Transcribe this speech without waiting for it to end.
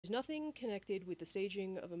There's nothing connected with the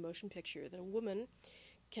staging of a motion picture that a woman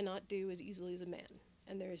cannot do as easily as a man,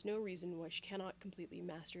 and there is no reason why she cannot completely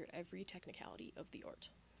master every technicality of the art.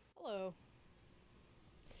 Hello,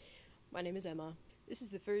 my name is Emma. This is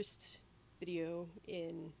the first video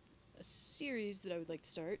in a series that I would like to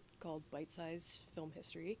start called Bite-Size Film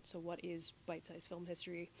History. So what is Bite-Size Film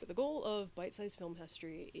History? The goal of Bite-Size Film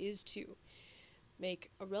History is to make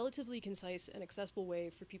a relatively concise and accessible way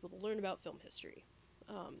for people to learn about film history.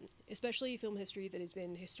 Especially film history that has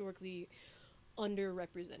been historically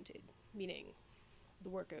underrepresented, meaning the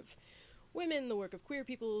work of women, the work of queer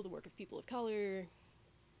people, the work of people of color,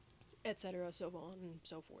 etc., so on and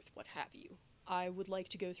so forth, what have you. I would like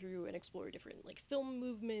to go through and explore different film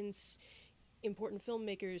movements, important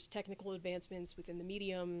filmmakers, technical advancements within the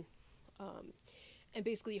medium, and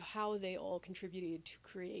basically how they all contributed to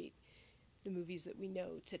create the movies that we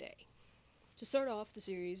know today. To start off the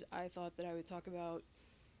series, I thought that I would talk about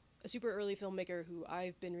a super early filmmaker who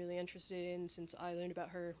I've been really interested in since I learned about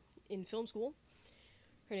her in film school.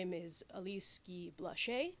 Her name is Alice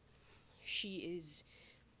Guy-Blache. She is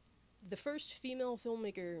the first female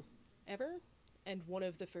filmmaker ever, and one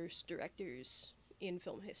of the first directors in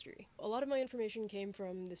film history. A lot of my information came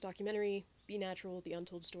from this documentary, Be Natural, The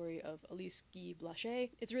Untold Story of Alice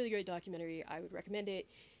Guy-Blache. It's a really great documentary. I would recommend it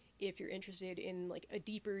if you're interested in a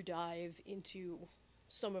deeper dive into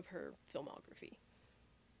some of her filmography.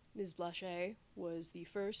 Ms. Blache was the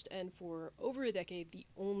first, and for over a decade, the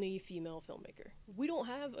only female filmmaker. We don't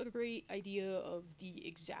have a great idea of the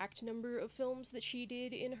exact number of films that she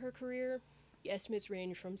did in her career. The estimates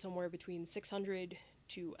range from somewhere between 600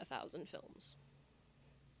 to 1,000 films.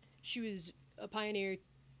 She was a pioneer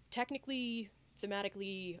technically,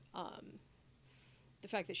 thematically. The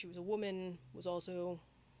fact that she was a woman was also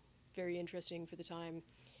very interesting for the time.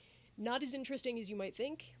 Not as interesting as you might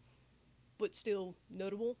think, but still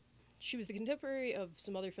notable. She was the contemporary of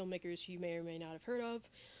some other filmmakers who you may or may not have heard of,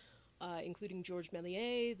 including Georges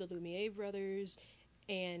Méliès, the Lumière brothers,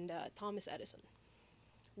 and Thomas Edison.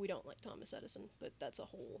 We don't like Thomas Edison, but that's a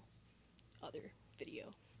whole other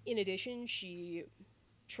video. In addition, she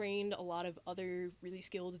trained a lot of other really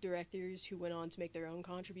skilled directors who went on to make their own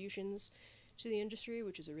contributions to the industry,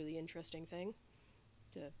 which is a really interesting thing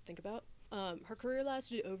to think about. Her career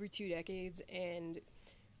lasted over 2 decades, and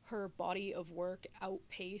her body of work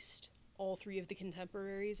outpaced all 3 of the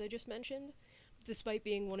contemporaries I just mentioned. Despite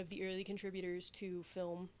being one of the early contributors to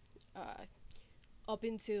film, up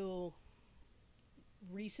until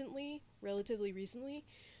recently, relatively recently,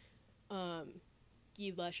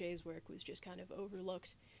 Guy-Blache's work was just kind of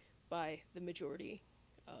overlooked by the majority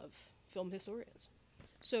of film historians.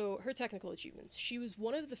 So, her technical achievements. She was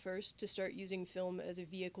one of the first to start using film as a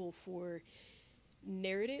vehicle for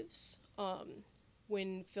narratives.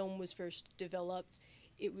 When film was first developed,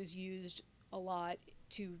 it was used a lot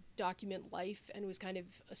to document life and was kind of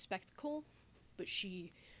a spectacle, but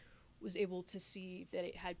she was able to see that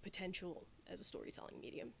it had potential as a storytelling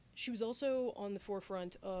medium. She was also on the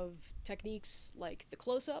forefront of techniques like the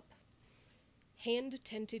close-up,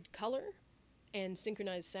 hand-tinted color, and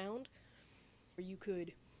synchronized sound, where you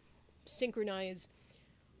could synchronize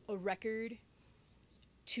a record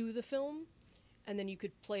to the film, and then you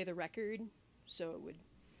could play the record so it would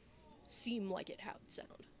seem like it had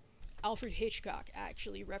sound. Alfred Hitchcock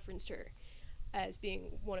actually referenced her as being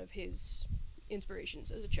one of his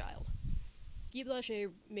inspirations as a child. Guy-Blache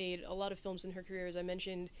made a lot of films in her career, as I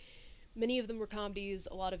mentioned. Many of them were comedies,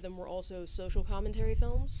 a lot of them were also social commentary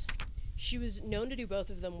films. She was known to do both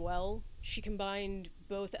of them well. She combined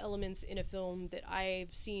both elements in a film that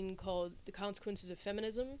I've seen called The Consequences of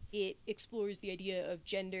Feminism. It explores the idea of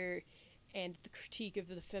gender and the critique of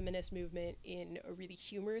the feminist movement in a really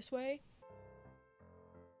humorous way.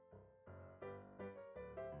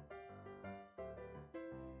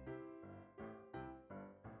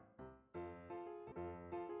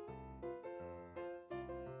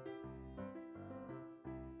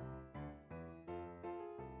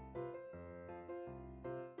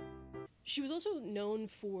 She was also known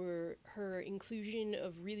for her inclusion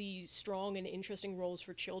of really strong and interesting roles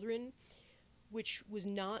for children, which was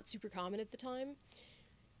not super common at the time,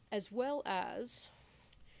 as well as,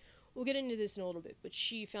 we'll get into this in a little bit, but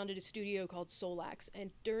she founded a studio called Solax,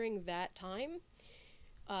 and during that time,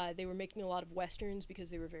 they were making a lot of westerns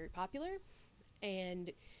because they were very popular,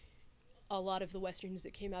 and a lot of the westerns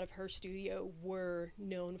that came out of her studio were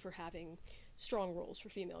known for having strong roles for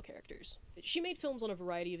female characters. She made films on a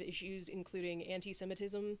variety of issues, including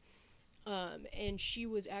anti-Semitism, and she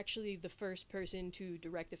was actually the first person to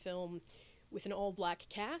direct a film with an all-black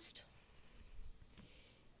cast.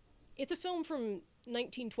 It's a film from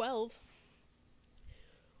 1912,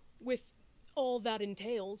 with all that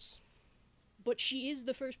entails. But she is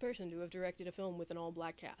the first person to have directed a film with an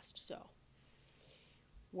all-black cast, so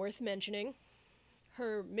worth mentioning.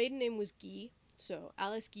 Her maiden name was Guy, so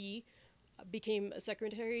Alice Guy became a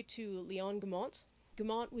secretary to Léon Gaumont.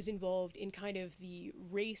 Gaumont was involved in kind of the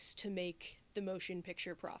race to make the motion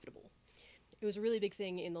picture profitable. It was a really big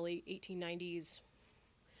thing in the late 1890s,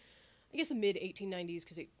 I guess the mid-1890s,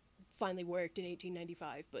 because it finally worked in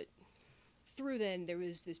 1895, but through then there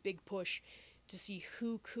was this big push to see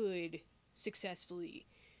who could successfully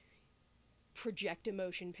project a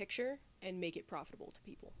motion picture and make it profitable to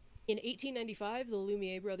people. In 1895, the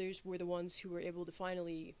Lumiere brothers were the ones who were able to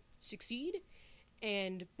finally succeed,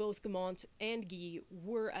 and both Gaumont and Guy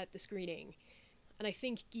were at the screening, and I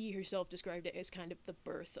think Guy herself described it as kind of the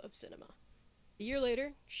birth of cinema. A year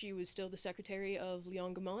later, she was still the secretary of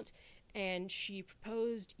Léon Gaumont, and she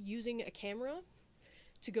proposed using a camera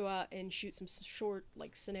to go out and shoot some short,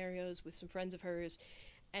 scenarios with some friends of hers,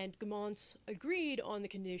 and Gaumont agreed on the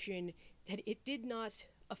condition that it did not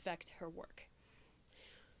affect her work.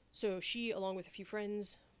 So she, along with a few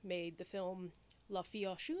friends, made the film La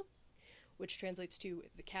Fille aux Choux, which translates to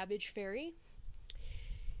The Cabbage Fairy.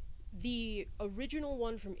 The original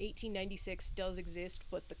one from 1896 does exist,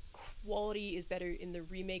 but the quality is better in the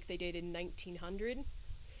remake they did in 1900,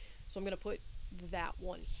 so I'm going to put that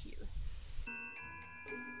one here.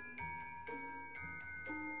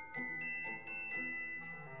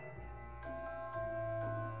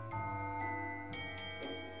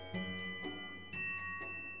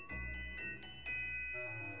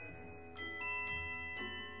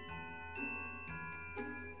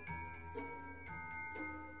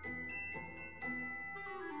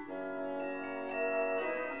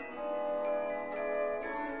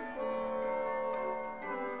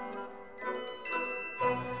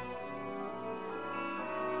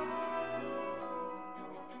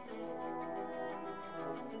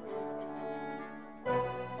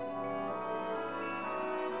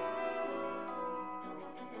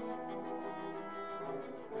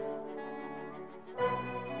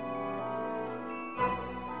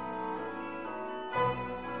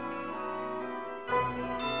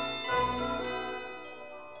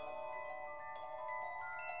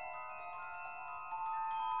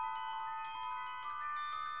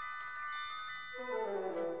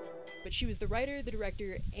 But she was the writer, the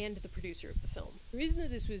director, and the producer of the film. The reason that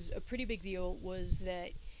this was a pretty big deal was that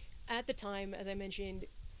at the time, as I mentioned,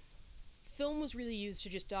 film was really used to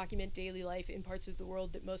just document daily life in parts of the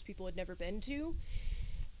world that most people had never been to.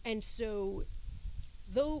 And so,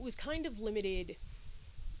 though it was kind of limited,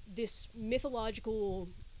 this mythological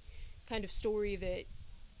kind of story that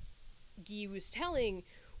Guy was telling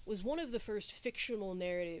was one of the first fictional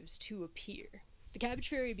narratives to appear. The Cabbage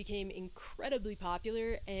Fairy became incredibly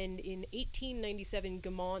popular, and in 1897,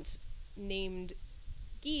 Gaumont named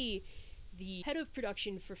Guy the head of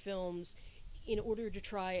production for films in order to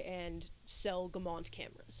try and sell Gaumont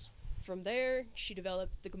cameras. From there, she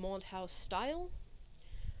developed the Gaumont house style.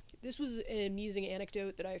 This was an amusing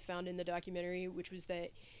anecdote that I found in the documentary, which was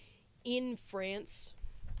that in France,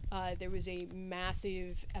 there was a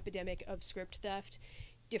massive epidemic of script theft.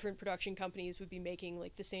 Different production companies would be making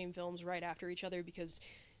the same films right after each other because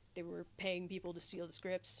they were paying people to steal the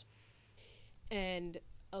scripts. And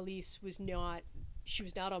Alice was not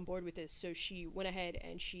on board with this, so she went ahead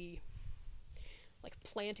and she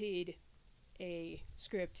planted a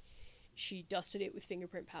script. She dusted it with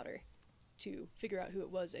fingerprint powder to figure out who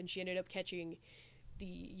it was, and she ended up catching the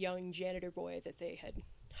young janitor boy that they had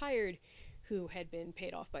hired, who had been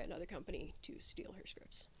paid off by another company to steal her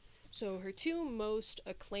scripts. So her two most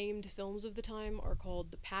acclaimed films of the time are called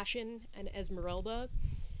The Passion and Esmeralda,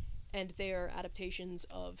 and they are adaptations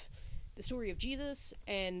of The Story of Jesus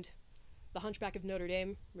and The Hunchback of Notre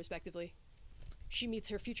Dame, respectively. She meets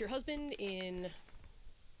her future husband in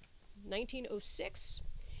 1906.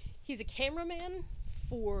 He's a cameraman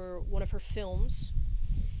for one of her films.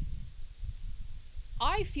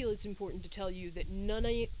 I feel it's important to tell you that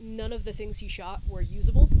none of the things he shot were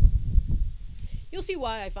usable. You'll see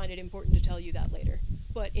why I find it important to tell you that later.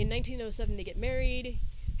 But in 1907, they get married.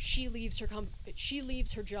 She leaves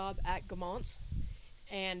her job at Gaumont,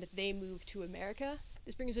 and they move to America.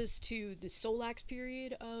 This brings us to the Solax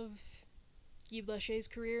period of Guy-Blache's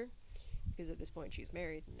career, because at this point she's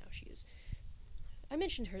married, and now she is. I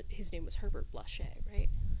mentioned his name was Herbert Blache, right?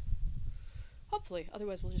 Hopefully,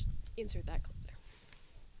 otherwise we'll just insert that clip there.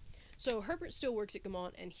 So Herbert still works at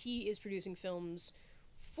Gaumont, and he is producing films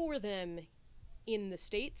for them in the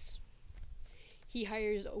States. He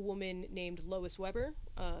hires a woman named Lois Weber.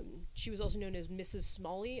 She was also known as Mrs.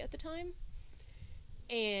 Smalley at the time.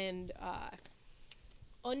 And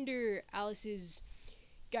Under Alice's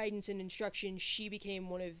guidance and instruction, she became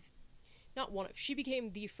she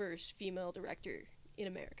became the first female director in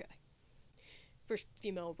America. First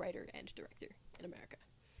female writer and director in America.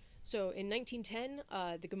 So in 1910,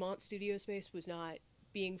 the Gaumont studio space was not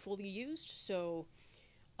being fully used, so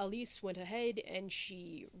Alice went ahead and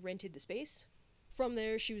she rented the space. From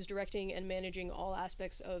there, she was directing and managing all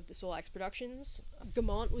aspects of the Solax productions.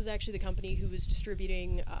 Gaumont was actually the company who was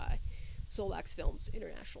distributing Solax films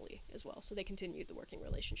internationally as well, so they continued the working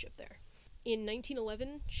relationship there. In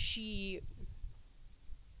 1911, she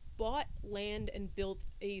bought land and built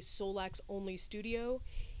a Solax-only studio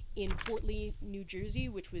in Fort Lee, New Jersey,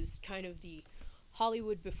 which was kind of the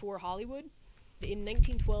Hollywood before Hollywood. In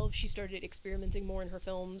 1912, she started experimenting more in her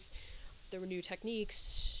films. There were new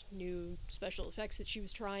techniques, new special effects that she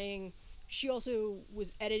was trying. She also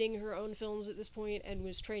was editing her own films at this point and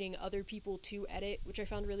was training other people to edit, which I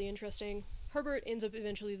found really interesting. Herbert ends up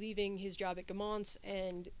eventually leaving his job at Gaumont,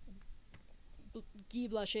 and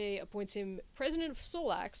Guy-Blache appoints him president of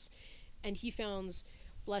Solax, and he founds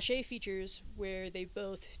Blache Features, where they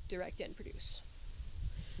both direct and produce.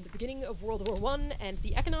 The beginning of World War I and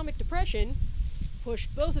the economic depression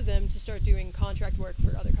pushed both of them to start doing contract work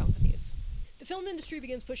for other companies. The film industry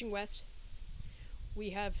begins pushing west.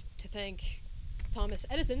 We have to thank Thomas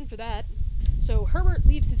Edison for that. So Herbert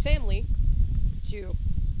leaves his family to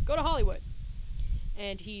go to Hollywood,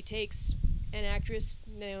 and he takes an actress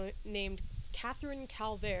named Catherine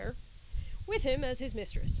Calvert with him as his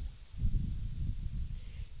mistress.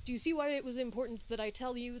 Do you see why it was important that I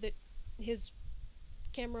tell you that his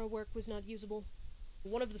camera work was not usable?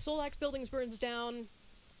 One of the Solax buildings burns down.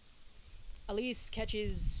 Alice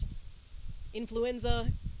catches influenza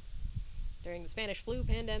during the Spanish flu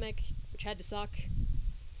pandemic, which had to suck.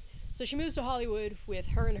 So she moves to Hollywood with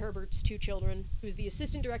her and Herbert's 2 children, who's the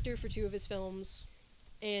assistant director for 2 of his films.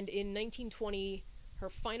 And in 1920, her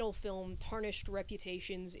final film, Tarnished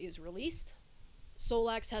Reputations, is released.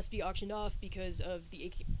 Solax has to be auctioned off because of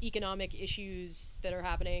the economic issues that are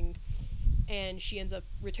happening, and she ends up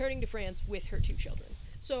returning to France with her 2 children.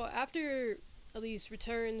 So after Alice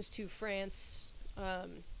returns to France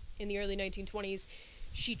in the early 1920s,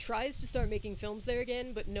 she tries to start making films there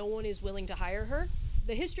again, but no one is willing to hire her.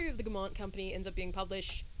 The history of the Gaumont Company ends up being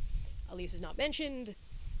published. Alice is not mentioned.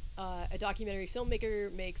 A documentary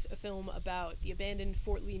filmmaker makes a film about the abandoned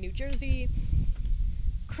Fort Lee, New Jersey,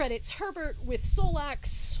 credits Herbert with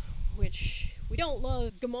Solax, which we don't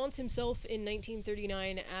love. Gaumont himself in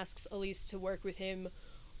 1939 asks Alice to work with him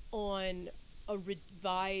on a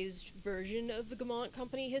revised version of the Gaumont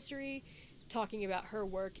Company history, talking about her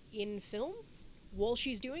work in film. While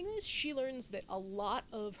she's doing this, she learns that a lot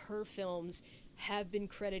of her films have been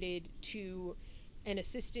credited to an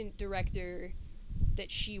assistant director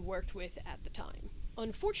that she worked with at the time.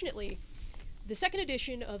 Unfortunately, the second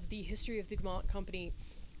edition of the History of the Gaumont Company,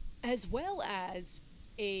 as well as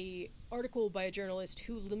a article by a journalist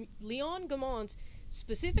who Leon Gaumont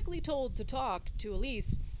specifically told to talk to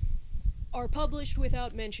Alice, are published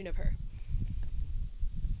without mention of her.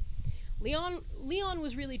 Leon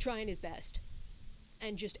was really trying his best,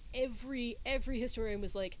 and just every historian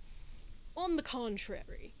was like, on the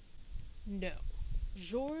contrary, no.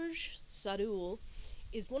 Georges Sadoul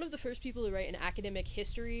is one of the first people to write an academic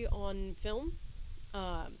history on film.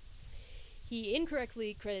 He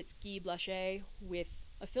incorrectly credits Guy-Blache with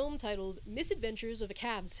a film titled Misadventures of a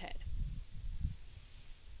Calf's Head.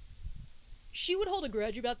 She would hold a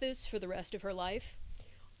grudge about this for the rest of her life.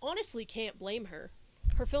 Honestly, can't blame her.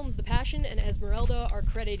 Her films The Passion and Esmeralda are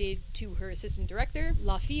credited to her assistant director.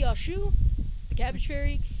 La Fille aux Choux, The Cabbage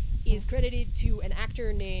Fairy, is credited to an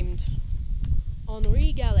actor named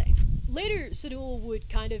Henri Gallet. Later, Sadoul would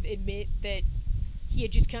kind of admit that he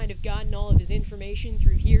had just kind of gotten all of his information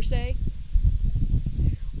through hearsay,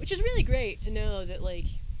 which is really great to know that, like,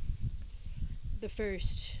 the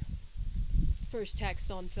first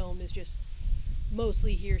text on film is just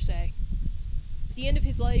mostly hearsay. At the end of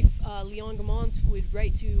his life, Leon Gaumont would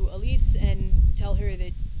write to Alice and tell her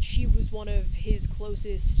that she was one of his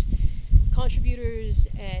closest contributors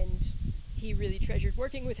and he really treasured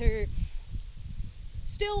working with her.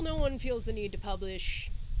 Still, no one feels the need to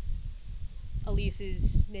publish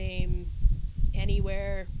Alice's name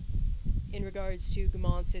anywhere in regards to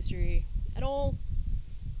Gaumont's history at all,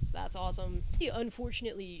 so that's awesome.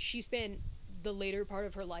 Unfortunately, she spent the later part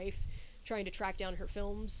of her life trying to track down her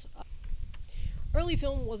films. Early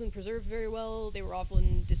film wasn't preserved very well, they were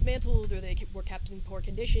often dismantled or they were kept in poor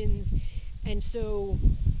conditions, and so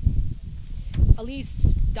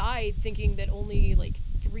Alice died thinking that only like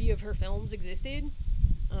 3 of her films existed,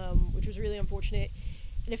 which was really unfortunate.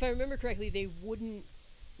 And if I remember correctly, they wouldn't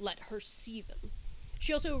let her see them.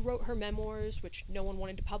 She also wrote her memoirs, which no one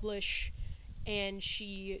wanted to publish, and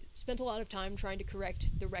she spent a lot of time trying to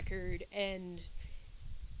correct the record and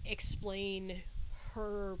explain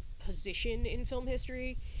her position in film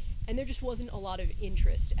history, and there just wasn't a lot of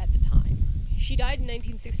interest at the time. She died in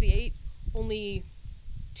 1968. Only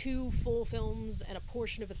 2 full films and a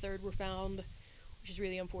portion of a third were found, which is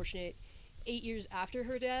really unfortunate. 8 years after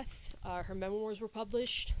her death, her memoirs were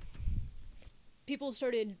published. People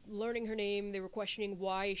started learning her name. They were questioning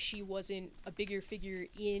why she wasn't a bigger figure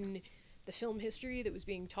in the film history that was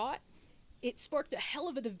being taught. It sparked a hell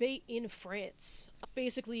of a debate in France.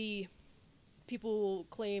 Basically, people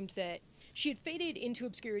claimed that she had faded into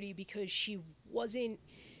obscurity because she wasn't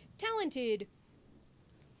talented,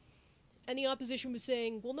 and the opposition was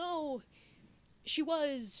saying, well, no, she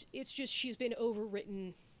was, it's just she's been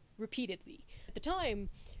overwritten repeatedly. At the time,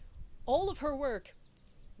 all of her work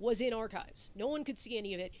was in archives. No one could see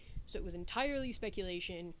any of it, so it was entirely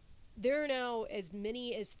speculation. There are now as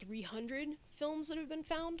many as 300 films that have been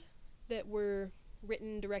found that were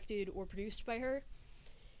written, directed, or produced by her.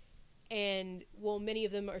 And while many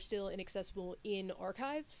of them are still inaccessible in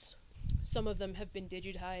archives, some of them have been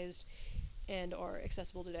digitized and are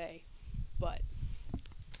accessible today. But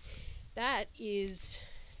that is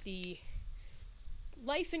the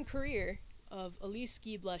life and career of Alice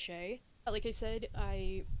Guy-Blache. Like I said,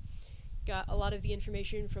 I got a lot of the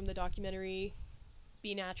information from the documentary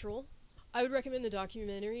Be Natural. I would recommend the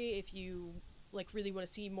documentary if you really want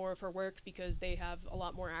to see more of her work, because they have a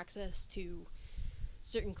lot more access to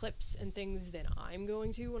certain clips and things than I'm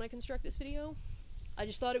going to when I construct this video. I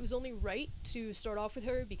just thought it was only right to start off with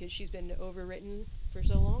her because she's been overwritten for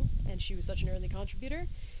so long and she was such an early contributor.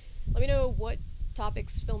 Let me know what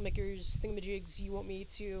topics, filmmakers, thingamajigs you want me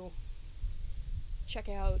to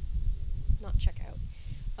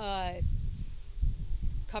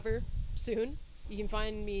cover soon. You can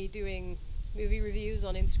find me doing movie reviews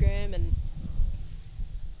on Instagram and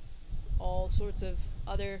all sorts of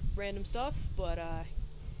other random stuff, but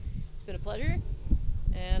it's been a pleasure,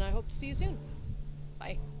 and I hope to see you soon.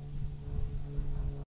 Bye.